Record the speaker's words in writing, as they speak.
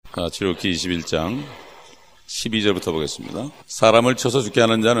출애굽기 21장 12절부터 보겠습니다. 사람을 쳐서 죽게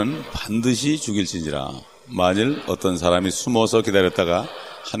하는 자는 반드시 죽일지니라. 만일 어떤 사람이 숨어서 기다렸다가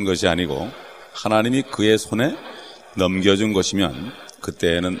한 것이 아니고 하나님이 그의 손에 넘겨준 것이면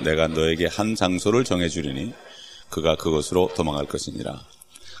그때에는 내가 너에게 한 장소를 정해주리니 그가 그곳으로 도망할 것이니라.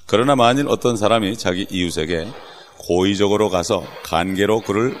 그러나 만일 어떤 사람이 자기 이웃에게 고의적으로 가서 간계로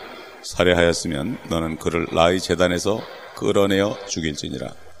그를 살해하였으면 너는 그를 라의 제단에서 끌어내어 죽일지니라.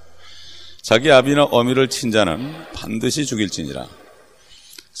 자기 아비나 어미를 친 자는 반드시 죽일지니라.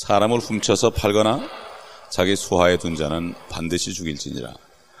 사람을 훔쳐서 팔거나 자기 수하에 둔 자는 반드시 죽일지니라.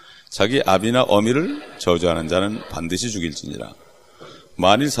 자기 아비나 어미를 저주하는 자는 반드시 죽일지니라.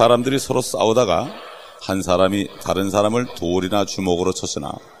 만일 사람들이 서로 싸우다가 한 사람이 다른 사람을 돌이나 주먹으로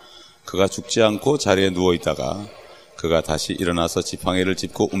쳤으나 그가 죽지 않고 자리에 누워있다가 그가 다시 일어나서 지팡이를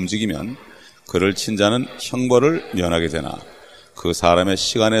짚고 움직이면 그를 친 자는 형벌을 면하게 되나 그 사람의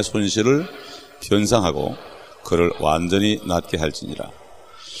시간의 손실을 변상하고 그를 완전히 낫게 할지니라.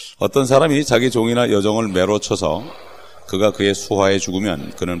 어떤 사람이 자기 종이나 여종을 매로 쳐서 그가 그의 수하에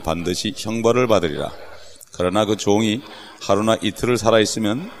죽으면 그는 반드시 형벌을 받으리라. 그러나 그 종이 하루나 이틀을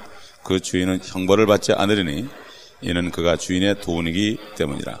살아있으면 그 주인은 형벌을 받지 않으리니 이는 그가 주인의 돈이기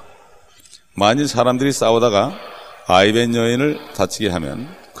때문이라. 만일 사람들이 싸우다가 아이벤 여인을 다치게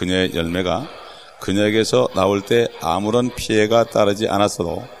하면 그녀의 열매가 그녀에게서 나올 때 아무런 피해가 따르지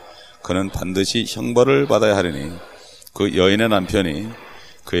않았어도 그는 반드시 형벌을 받아야 하리니 그 여인의 남편이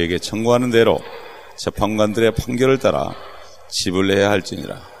그에게 청구하는 대로 재판관들의 판결을 따라 지불해야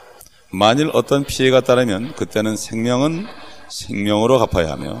할지니라. 만일 어떤 피해가 따르면 그때는 생명은 생명으로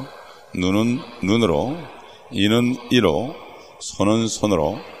갚아야 하며 눈은 눈으로, 이는 이로, 손은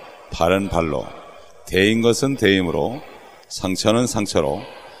손으로, 발은 발로, 대인 것은 대임으로, 상처는 상처로,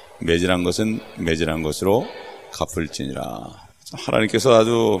 매질한 것은 매질한 것으로 갚을지니라. 하나님께서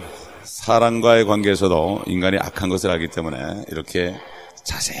아주 사람과의 관계에서도 인간이 악한 것을 알기 때문에 이렇게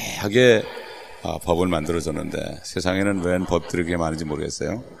자세하게 법을 만들어줬는데 세상에는 웬 법들이 그렇게 많은지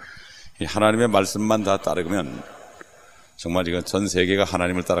모르겠어요. 이 하나님의 말씀만 다 따르면 정말 이건 전 세계가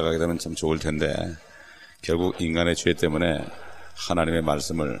하나님을 따라가게 되면 참 좋을 텐데 결국 인간의 죄 때문에 하나님의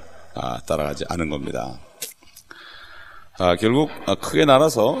말씀을 따라가지 않은 겁니다. 결국 크게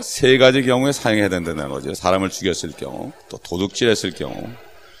나눠서 세 가지 경우에 사용해야 된다는 거죠. 사람을 죽였을 경우, 또 도둑질했을 경우,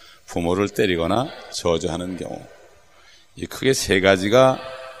 부모를 때리거나 저주하는 경우. 이 크게 세 가지가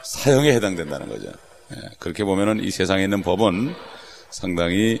사형에 해당된다는 거죠. 그렇게 보면은 이 세상에 있는 법은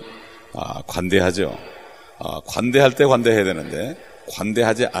상당히 관대하죠. 관대할 때 관대해야 되는데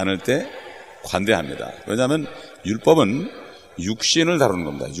관대하지 않을 때 관대합니다. 왜냐하면 율법은 육신을 다루는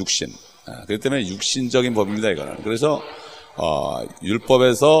겁니다. 육신. 그렇기 때문에 육신적인 법입니다. 이거는. 그래서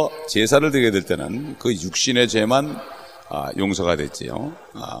율법에서 제사를 드리게 될 때는 그 육신의 죄만 용서가 됐지요.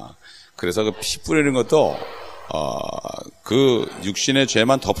 그래서 그 피 뿌리는 것도 그 육신의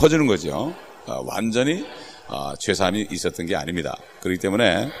죄만 덮어주는 거죠. 완전히 죄사함이 있었던 게 아닙니다. 그렇기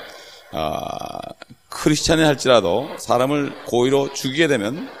때문에 크리스찬이 할지라도 사람을 고의로 죽이게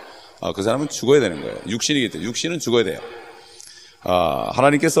되면 그 사람은 죽어야 되는 거예요. 육신이기 때문에 육신은 죽어야 돼요.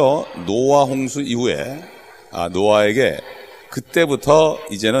 하나님께서 노아 홍수 이후에 노아에게 그때부터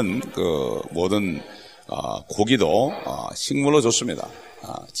이제는 그 모든 고기도 식물로 줬습니다.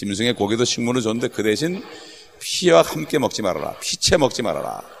 짐승의 고기도 식물로 줬는데 그 대신 피와 함께 먹지 말아라. 피채 먹지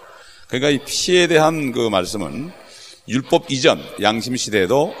말아라. 그러니까 이 피에 대한 그 말씀은 율법 이전 양심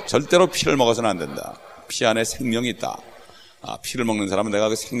시대에도 절대로 피를 먹어서는 안 된다. 피 안에 생명이 있다. 피를 먹는 사람은 내가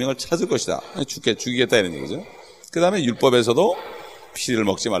그 생명을 찾을 것이다. 죽이겠다 이런 얘기죠. 그 다음에 율법에서도 피를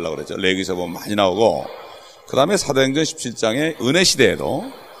먹지 말라고 그랬죠. 레위기서 보면 많이 나오고, 그 다음에 사도행전 17장의 은혜 시대에도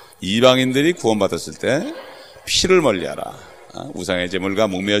이방인들이 구원받았을 때 피를 멀리하라. 우상의 제물과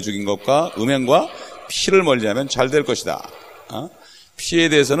목매어 죽인 것과 음행과 피를 멀리하면 잘 될 것이다. 피에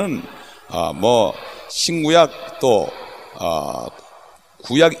대해서는 신구약 또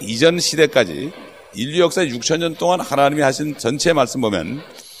구약 이전 시대까지 인류 역사 6,000년 동안 하나님이 하신 전체 말씀 보면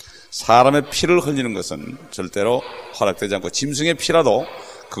사람의 피를 흘리는 것은 절대로 허락되지 않고 짐승의 피라도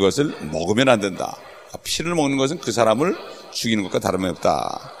그것을 먹으면 안 된다. 피를 먹는 것은 그 사람을 죽이는 것과 다름이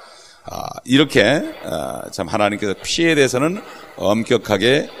없다. 이렇게 참 하나님께서 피에 대해서는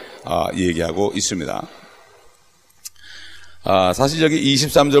엄격하게 얘기하고 있습니다. 사실 여기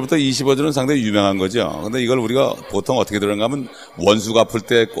 23절부터 25절은 상당히 유명한 거죠. 근데 이걸 우리가 보통 어떻게 들었는가 하면 원수 갚을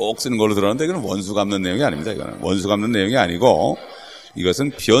때 꼭 쓰는 걸로 들었는데 이건 원수 갚는 내용이 아닙니다. 이거는 원수 갚는 내용이 아니고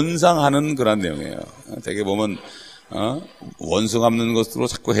이것은 변상하는 그런 내용이에요. 되게 보면 원수 갚는 것으로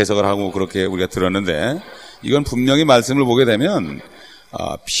자꾸 해석을 하고 그렇게 우리가 들었는데 이건 분명히 말씀을 보게 되면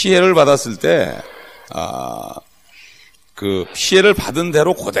피해를 받았을 때 그 피해를 받은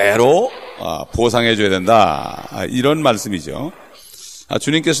대로 그대로 보상해 줘야 된다. 이런 말씀이죠.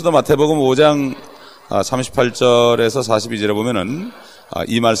 주님께서도 마태복음 5장 38절에서 42절에 보면은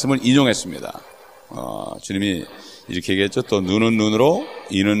이 말씀을 인용했습니다. 주님이 이렇게 얘기했죠. 또 눈은 눈으로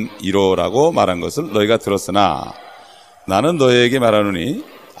이는 이로라고 말한 것을 너희가 들었으나 나는 너희에게 말하노니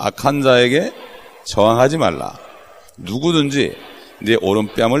악한 자에게 저항하지 말라. 누구든지 네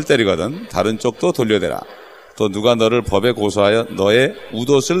오른뺨을 때리거든 다른 쪽도 돌려대라. 또 누가 너를 법에 고소하여 너의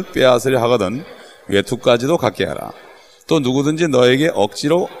웃옷을 빼앗으려 하거든 외투까지도 갖게 하라. 또 누구든지 너에게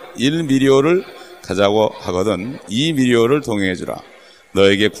억지로 1미리오를 가자고 하거든 2미리오를 동행해 주라.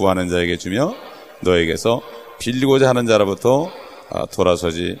 너에게 구하는 자에게 주며 너에게서 빌리고자 하는 자로부터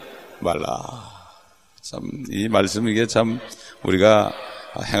돌아서지 말라. 참 이 말씀 이게 참 우리가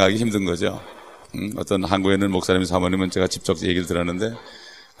행하기 힘든 거죠. 어떤 한국에 있는 목사님 사모님은 제가 직접 얘기를 들었는데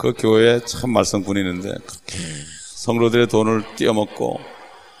그 교회에 참 말썽꾼이 있는데 그렇게 성도들의 돈을 띄어먹고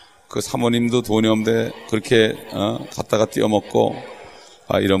그 사모님도 돈이 없는데 그렇게 갖다가 띄어먹고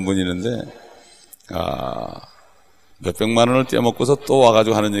이런 분이 있는데 몇백만 원을 떼어먹고서 또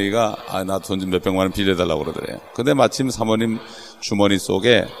와가지고 하는 얘기가 나 돈 좀 몇백만 원 빌려달라고 그러더래요. 근데 마침 사모님 주머니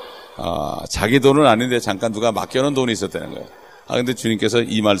속에 자기 돈은 아닌데 잠깐 누가 맡겨놓은 돈이 있었다는 거예요. 근데 주님께서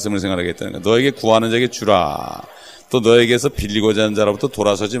이 말씀을 생각하게 했다는 거예요. 너에게 구하는 자에게 주라. 또 너에게서 빌리고자 하는 자로부터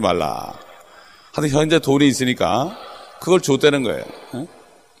돌아서지 말라. 하여튼 현재 돈이 있으니까 그걸 줬다는 거예요.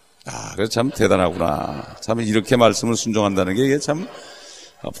 그래서 참 대단하구나. 참 이렇게 말씀을 순종한다는 게 이게 참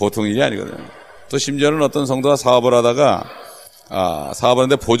보통 일이 아니거든요. 또 심지어는 어떤 성도가 사업을 하다가 사업을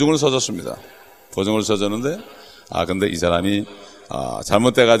하는데 보증을 서줬습니다. 보증을 서줬는데 근데 이 사람이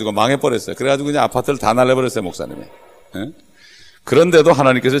잘못돼가지고 망해버렸어요. 그래가지고 그냥 아파트를 다 날려버렸어요, 목사님이. 그런데도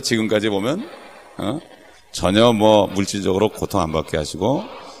하나님께서 지금까지 보면 전혀 뭐 물질적으로 고통 안 받게 하시고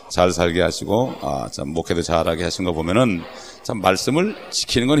잘 살게 하시고 참 목회도 잘하게 하신 거 보면은 참 말씀을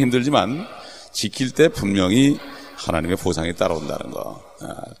지키는 건 힘들지만 지킬 때 분명히 하나님의 보상이 따라온다는 거.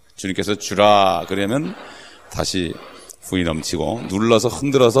 주님께서 주라 그러면 다시 후이 넘치고 눌러서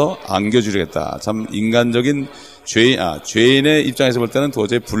흔들어서 안겨주겠다. 참 인간적인 죄인의 입장에서 볼 때는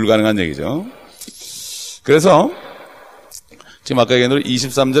도저히 불가능한 얘기죠. 그래서 지금 아까 얘기한 대로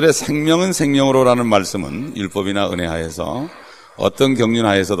 23절에 생명은 생명으로라는 말씀은 율법이나 은혜 하에서 어떤 경륜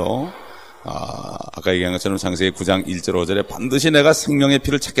하에서도 아까 얘기한 것처럼 창세기 9장 1절 5절에 반드시 내가 생명의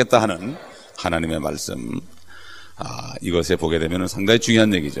피를 찾겠다 하는 하나님의 말씀, 이것에 보게 되면 상당히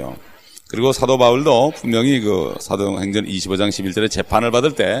중요한 얘기죠. 그리고 사도 바울도 분명히 그 사도행전 25장 11절에 재판을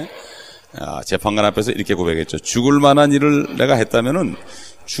받을 때 재판관 앞에서 이렇게 고백했죠. 죽을 만한 일을 내가 했다면은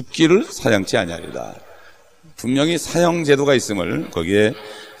죽기를 사양치 아니하리라. 분명히 사형 제도가 있음을 거기에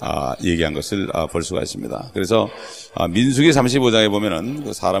얘기한 것을 볼 수가 있습니다. 그래서 민수기 35장에 보면은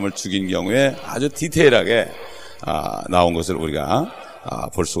그 사람을 죽인 경우에 아주 디테일하게 나온 것을 우리가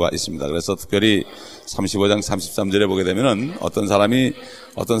볼 수가 있습니다. 그래서 특별히 35장 33절에 보게 되면은 어떤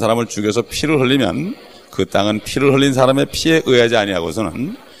사람을 죽여서 피를 흘리면 그 땅은 피를 흘린 사람의 피에 의하지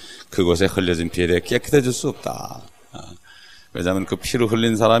아니하고서는 그곳에 흘려진 피에 대해 깨끗해질 수 없다. 왜냐하면 그 피를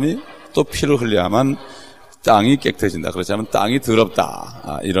흘린 사람이 또 피를 흘려야만 땅이 깨끗해진다. 그렇지 않으면 땅이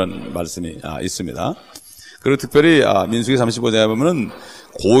더럽다. 이런 말씀이 있습니다. 그리고 특별히 민수기 35장에 보면은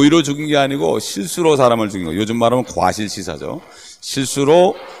고의로 죽인 게 아니고 실수로 사람을 죽인 거. 요즘 말하면 과실치사죠.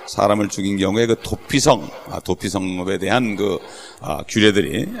 실수로 사람을 죽인 경우에 그 도피성업에 대한 그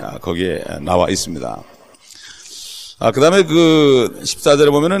규례들이 거기에 나와 있습니다. 그 다음에 그 14절에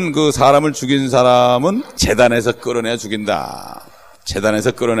보면은 그 사람을 죽인 사람은 제단에서 끌어내야 죽인다.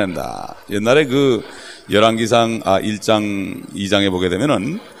 제단에서 끌어낸다. 옛날에 그 열왕기상 1장 2장에 보게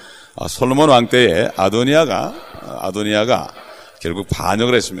되면은 솔로몬 왕 때에 아도니아가 결국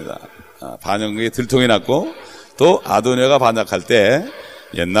반역을 했습니다. 반역에 들통이 났고 또 아도니아가 반역할 때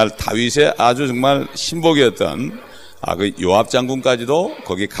옛날 다윗의 아주 정말 신복이었던 그 요압 장군까지도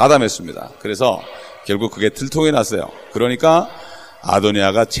거기 가담했습니다. 그래서 결국 그게 들통이 났어요. 그러니까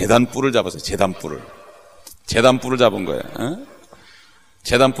아도니아가 제단뿔을 잡았어요. 제단뿔을 잡은 거예요.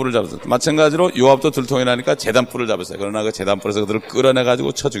 제단뿔을 잡았어요. 마찬가지로 요압도 들통이 나니까 제단뿔을 잡았어요. 그러나 그 제단뿔에서 그들을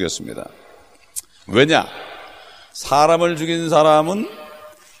끌어내가지고 쳐 죽였습니다. 왜냐? 사람을 죽인 사람은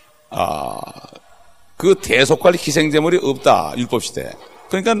그 대속할 희생제물이 없다. 율법시대에.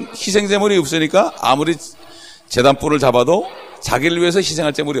 그러니까 희생제물이 없으니까 아무리 제단뿔을 잡아도 자기를 위해서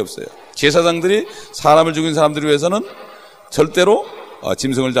희생할 제물이 없어요. 제사장들이 사람을 죽인 사람들을 위해서는 절대로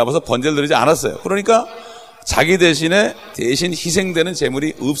짐승을 잡아서 번제를 드리지 않았어요. 그러니까 자기 대신 희생되는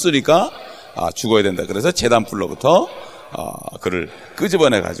제물이 없으니까 죽어야 된다. 그래서 제단뿔로부터 그를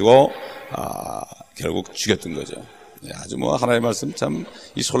끄집어내 가지고 결국 죽였던 거죠. 아주 하나님의 말씀 참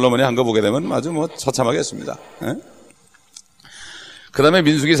이 솔로몬이 한 거 보게 되면 아주 처참하게 했습니다. 그 다음에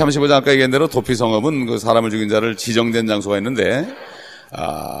민수기 35장 아까 얘기한 대로 도피 성읍은 그 사람을 죽인 자를 지정된 장소가 있는데,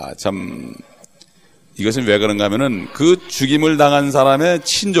 참, 이것은 왜 그런가 하면은 그 죽임을 당한 사람의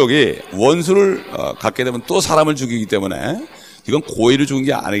친족이 원수를 갖게 되면 또 사람을 죽이기 때문에 이건 고의로 죽은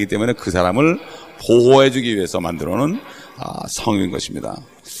게 아니기 때문에 그 사람을 보호해주기 위해서 만들어 놓은 성인 것입니다.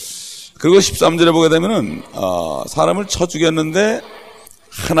 그리고 13절에 보게 되면은 사람을 쳐 죽였는데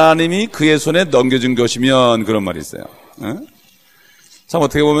하나님이 그의 손에 넘겨준 것이면 그런 말이 있어요. 참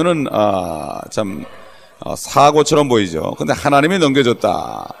어떻게 보면은 참 사고처럼 보이죠. 근데 하나님이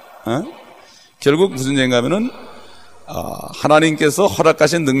넘겨줬다. 결국 무슨 얘기인가 하면은 하나님께서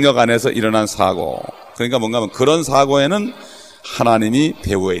허락하신 능력 안에서 일어난 사고. 그러니까 뭔가 하면 그런 사고에는 하나님이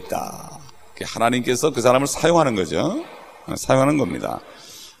배후에 있다. 하나님께서 그 사람을 사용하는 거죠. 사용하는 겁니다.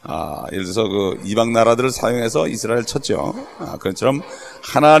 예를 들어서 그 이방 나라들을 사용해서 이스라엘을 쳤죠. 그것처럼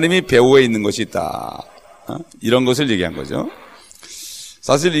하나님이 배후에 있는 것이 있다. 이런 것을 얘기한 거죠.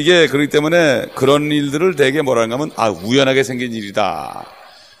 사실 이게 그렇기 때문에 그런 일들을 되게 뭐라는가 하면 우연하게 생긴 일이다.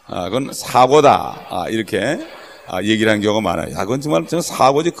 그건 사고다. 이렇게 얘기를 하는 경우가 많아요. 그건 정말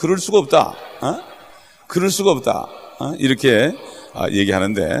사고지. 그럴 수가 없다. 그럴 수가 없다. 이렇게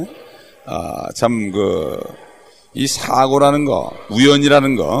얘기하는데 참 이 사고라는 거,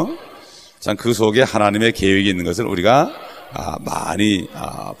 우연이라는 거, 참 그 속에 하나님의 계획이 있는 것을 우리가 많이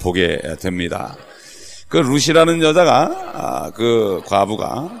보게 됩니다. 그 루시라는 여자가 그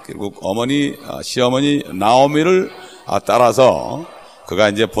과부가 결국 시어머니 나오미를 따라서 그가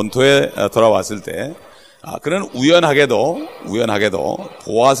이제 본토에 돌아왔을 때 그는 우연하게도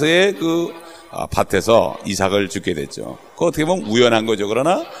보아스의 그 밭에서 이삭을 죽게 됐죠. 그거 어떻게 보면 우연한 거죠.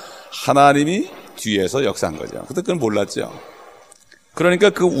 그러나 하나님이 뒤에서 역사한 거죠. 그때 그건 몰랐죠. 그러니까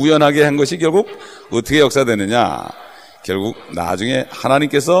그 우연하게 한 것이 결국 어떻게 역사되느냐. 결국 나중에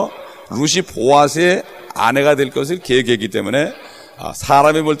하나님께서 루시 보아스의 아내가 될 것을 계획했기 때문에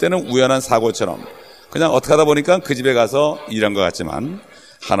사람이 볼 때는 우연한 사고처럼 그냥 어떻게 하다 보니까 그 집에 가서 일한 것 같지만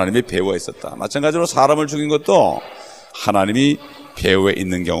하나님이 배후에 있었다. 마찬가지로 사람을 죽인 것도 하나님이 배후에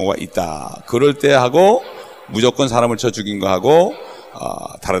있는 경우가 있다. 그럴 때 하고 무조건 사람을 쳐 죽인 거하고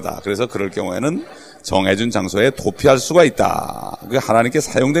다르다. 그래서 그럴 경우에는 정해준 장소에 도피할 수가 있다. 그게 하나님께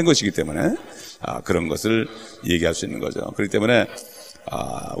사용된 것이기 때문에 그런 것을 얘기할 수 있는 거죠. 그렇기 때문에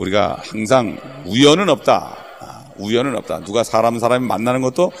우리가 항상 우연은 없다. 우연은 없다. 누가 사람이 만나는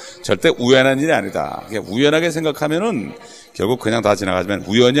것도 절대 우연한 일이 아니다. 우연하게 생각하면은 결국 그냥 다 지나가지만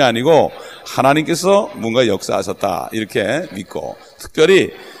우연이 아니고 하나님께서 뭔가 역사하셨다. 이렇게 믿고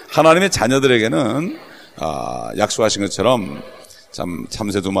특별히 하나님의 자녀들에게는 약속하신 것처럼 참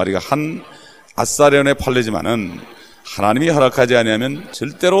참새 2마리가 한 앗사련에 팔리지만은 하나님이 허락하지 아니하면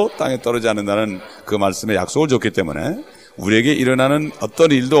절대로 땅에 떨어지지 않는다는 그 말씀에 약속을 줬기 때문에 우리에게 일어나는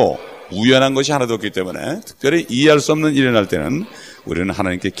어떤 일도 우연한 것이 하나도 없기 때문에 특별히 이해할 수 없는 일이 일어날 때는 우리는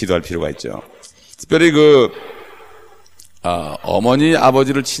하나님께 기도할 필요가 있죠. 특별히 어머니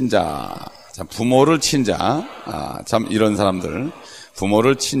아버지를 친 자, 부모를 친 자, 참 이런 사람들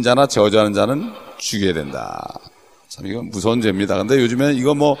부모를 친 자나 저주하는 자는 죽여야 된다. 참 이건 무서운 죄입니다. 근데 요즘에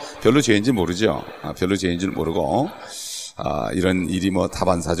이거 뭐 별로 죄인지 모르죠. 별로 죄인지 모르고 이런 일이 뭐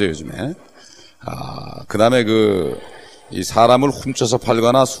다반사죠 요즘에. 그 다음에 이 사람을 훔쳐서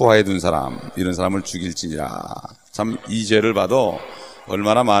팔거나 수하해 둔 사람, 이런 사람을 죽일지니라. 참 이 죄를 봐도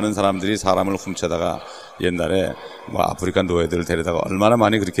얼마나 많은 사람들이 사람을 훔쳐다가 옛날에 뭐 아프리카 노예들을 데려다가 얼마나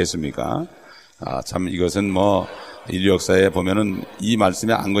많이 그렇게 했습니까? 참 이것은 뭐 인류 역사에 보면은 이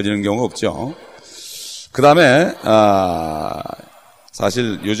말씀에 안 거지는 경우가 없죠. 그 다음에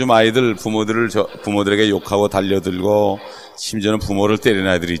사실 요즘 아이들 부모들에게 욕하고 달려들고 심지어는 부모를 때리는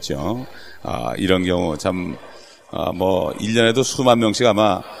아이들이 있죠. 이런 경우 참 뭐 1년에도 수만 명씩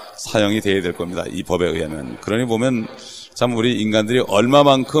아마 사형이 돼야 될 겁니다. 이 법에 의하면. 그러니 보면 참 우리 인간들이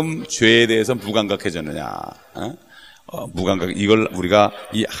얼마만큼 죄에 대해서 무감각해졌느냐. 무감각. 이걸 우리가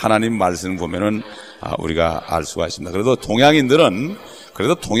이 하나님 말씀을 보면은 우리가 알 수가 있습니다. 그래도 동양인들은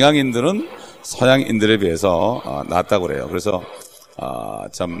서양인들에 비해서 낫다고 그래요. 그래서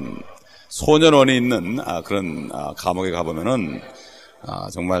참 소년원이 있는 그런 감옥에 가보면은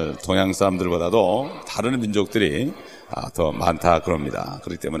정말 동양 사람들보다도 다른 민족들이 더 많다 그럽니다.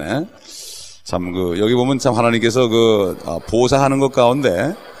 그렇기 때문에 참 여기 보면 참 하나님께서 보상하는 것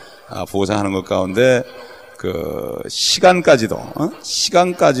가운데 시간까지도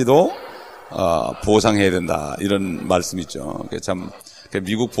보상해야 된다 이런 말씀이 있죠. 참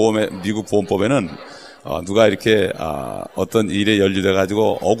미국 보험법에는 누가 이렇게 어떤 일에 연루돼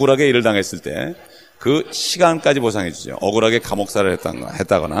가지고 억울하게 일을 당했을 때 그 시간까지 보상해 주죠. 억울하게 감옥살이를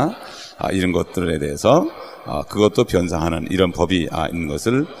했다거나 이런 것들에 대해서 그것도 변상하는 이런 법이 있는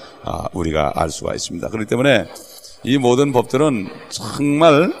것을 우리가 알 수가 있습니다. 그렇기 때문에 이 모든 법들은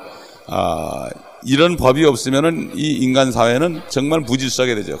정말 이런 법이 없으면은 이 인간 사회는 정말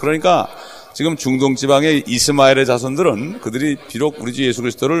무질서하게 되죠. 그러니까 지금 중동 지방의 이스마엘의 자손들은 그들이 비록 우리 주 예수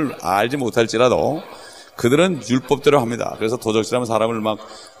그리스도를 알지 못할지라도 그들은 율법대로 합니다. 그래서 도적질하면 사람을 막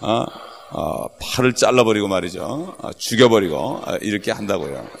팔을 잘라버리고 말이죠. 죽여버리고 이렇게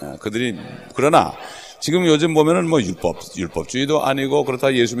한다고요. 그들이 그러나 지금 요즘 보면은 뭐 율법주의도 아니고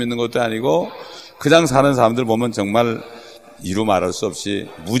그렇다 예수 믿는 것도 아니고 그냥 사는 사람들 보면 정말 이루 말할 수 없이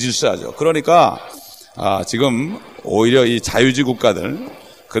무질서하죠. 그러니까 지금 오히려 이 자유주의 국가들,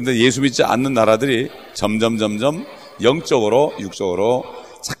 그런데 예수 믿지 않는 나라들이 점점 영적으로 육적으로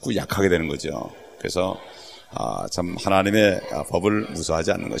자꾸 약하게 되는 거죠. 그래서 참 하나님의 법을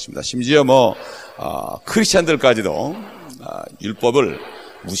무서워하지 않는 것입니다. 심지어 크리스찬들까지도 율법을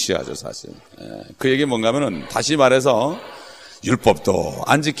무시하죠, 사실. 그 얘기 뭔가 하면은 다시 말해서 율법도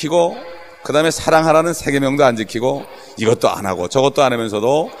안 지키고 그 다음에 사랑하라는 세계명도 안 지키고 이것도 안 하고 저것도 안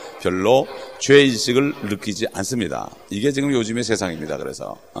하면서도 별로 죄의식을 느끼지 않습니다. 이게 지금 요즘의 세상입니다.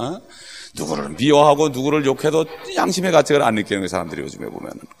 그래서 누구를 미워하고 누구를 욕해도 양심의 가책을 안 느끼는 사람들이 요즘에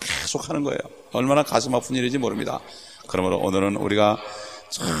보면 계속 하는 거예요. 얼마나 가슴 아픈 일인지 모릅니다. 그러므로 오늘은 우리가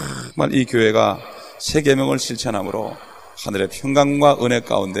정말 이 교회가 세계명을 실천함으로 하늘의 평강과 은혜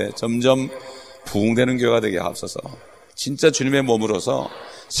가운데 점점 부흥되는 교회가 되게 하옵소서. 진짜 주님의 몸으로서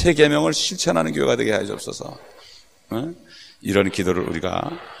새 계명을 실천하는 교회가 되게 하옵소서. 이런 기도를 우리가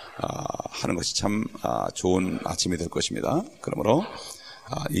하는 것이 참 좋은 아침이 될 것입니다. 그러므로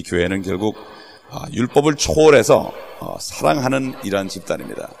이 교회는 결국 율법을 초월해서 사랑하는 이러한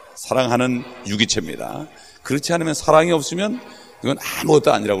집단입니다. 사랑하는 유기체입니다. 그렇지 않으면 사랑이 없으면 이건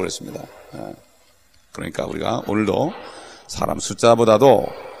아무것도 아니라고 그랬습니다. 그러니까 우리가 오늘도 사람 숫자보다도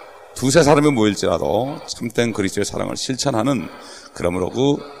두세 사람이 모일지라도 참된 그리스도의 사랑을 실천하는, 그러므로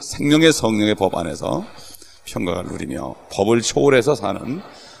그 생명의 성령의 법 안에서 평강을 누리며 법을 초월해서 사는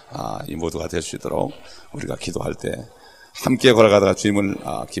이 모두가 될 수 있도록 우리가 기도할 때 함께 걸어가다가 주님을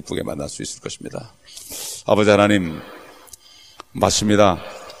기쁘게 만날 수 있을 것입니다. 아버지 하나님, 맞습니다.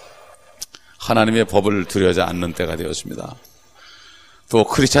 하나님의 법을 두려워하지 않는 때가 되었습니다. 또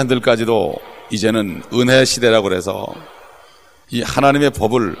크리스찬들까지도 이제는 은혜 시대라고 그래서 이 하나님의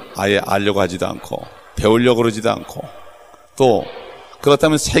법을 아예 알려고 하지도 않고 배우려고 그러지도 않고, 또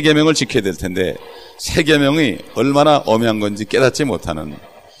그렇다면 새 계명을 지켜야 될 텐데 새 계명이 얼마나 엄한 건지 깨닫지 못하는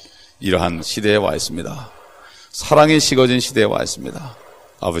이러한 시대에 와 있습니다. 사랑이 식어진 시대에 와 있습니다.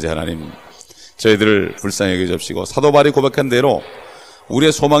 아버지 하나님, 저희들을 불쌍히 여겨주시고 사도 바울이 고백한 대로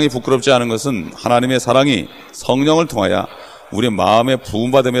우리의 소망이 부끄럽지 않은 것은 하나님의 사랑이 성령을 통하여 우리 마음에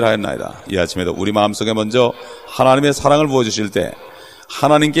부음받음이라 하였나이다. 이 아침에도 우리 마음속에 먼저 하나님의 사랑을 부어주실 때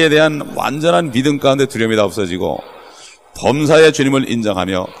하나님께 대한 완전한 믿음 가운데 두려움이 다 없어지고 범사의 주님을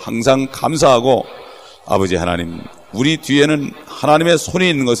인정하며 항상 감사하고, 아버지 하나님, 우리 뒤에는 하나님의 손이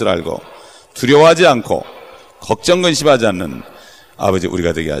있는 것을 알고 두려워하지 않고 걱정 근심하지 않는 아버지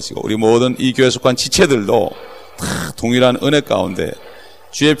우리가 되게 하시고, 우리 모든 이 교회에 속한 지체들도 다 동일한 은혜 가운데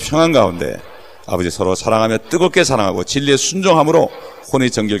주의 평안 가운데 아버지 서로 사랑하며 뜨겁게 사랑하고 진리에 순종함으로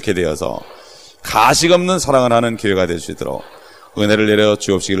혼이 정결케 되어서 가식 없는 사랑을 하는 교회가 될 수 있도록 은혜를 내려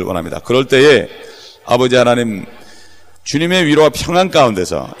주옵시기를 원합니다. 그럴 때에 아버지 하나님, 주님의 위로와 평안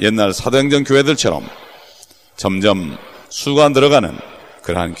가운데서 옛날 사도행전 교회들처럼 점점 수고한 들어가는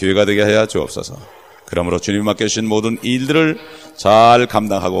그러한 교회가 되게 하여 주옵소서. 그러므로 주님이 맡겨주신 모든 일들을 잘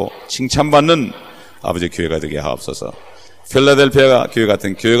감당하고 칭찬받는 아버지 교회가 되게 하옵소서. 필라델피아 교회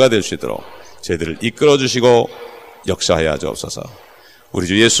같은 교회가 될 수 있도록 저희들을 이끌어주시고 역사하여 주옵소서. 우리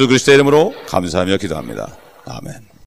주 예수 그리스도의 이름으로 감사하며 기도합니다. 아멘.